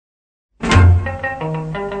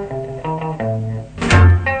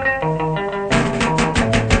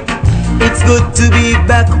good to be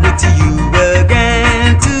back with you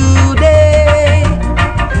again today.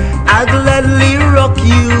 I'll gladly rock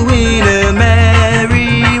you in a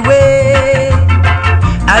merry way.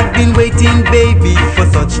 I've been waiting, baby, for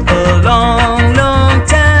such a long, long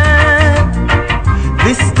time.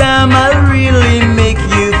 This time I'll really make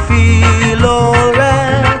you feel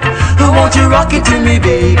alright. Won't you rock it to me,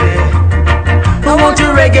 baby? Won't you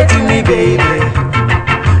reggae to me, baby?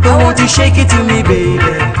 Won't you shake it to me,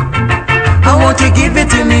 baby? Won't you give it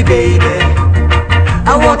to me, baby?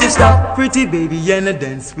 I want you to stop, pretty baby, and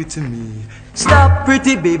dance with me. Stop,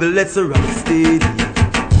 pretty baby, let's rock steady.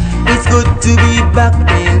 It's good to be back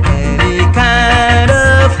in any kind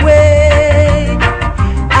of way.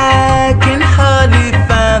 I can hardly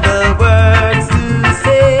find the words to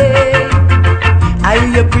say. I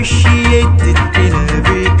appreciate it in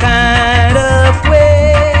every kind of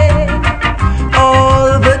way.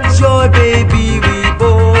 All the joy, baby, we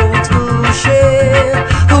both will share.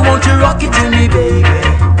 Won't you rock it to me, baby?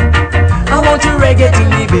 Won't you reggae to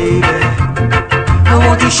me, baby?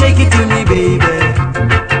 Won't you shake it to me, baby?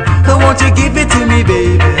 Won't you give it to me,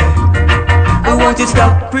 baby? Won't you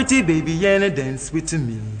stop, pretty baby, and dance with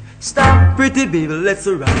me? Stop, pretty baby, let's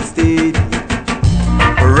rock steady.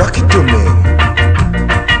 Rock it to me,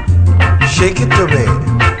 shake it to me,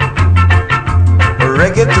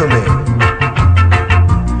 reggae to me,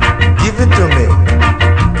 give it to me,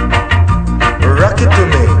 rock it to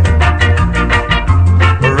me,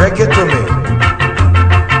 reggae to me,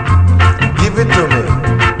 give it to me.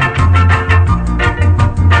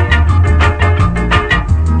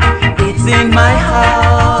 It's in my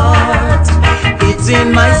heart, it's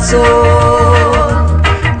in my soul.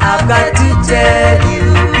 I've got to tell you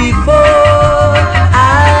before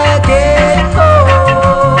I get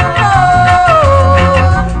home.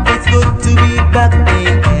 It's good to be back in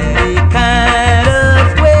any kind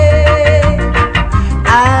of way.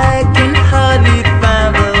 I can hardly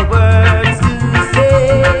find the words to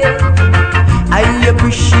say. I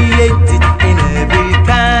appreciate it in every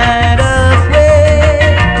kind of way.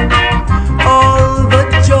 All the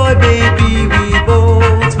joy, baby, we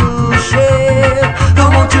both will share.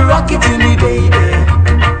 Won't you rock it to me, baby?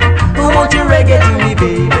 Won't you reggae to me,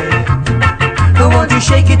 baby? Won't you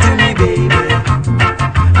shake it to me, baby?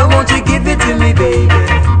 Won't you give it to me, baby?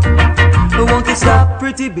 Won't you stop,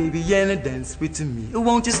 pretty baby, and dance with me?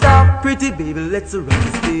 Won't you stop, pretty baby, let's rock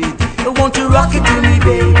steady. Won't you rock it to me,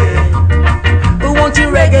 baby? Won't you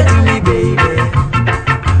reggae to me, baby?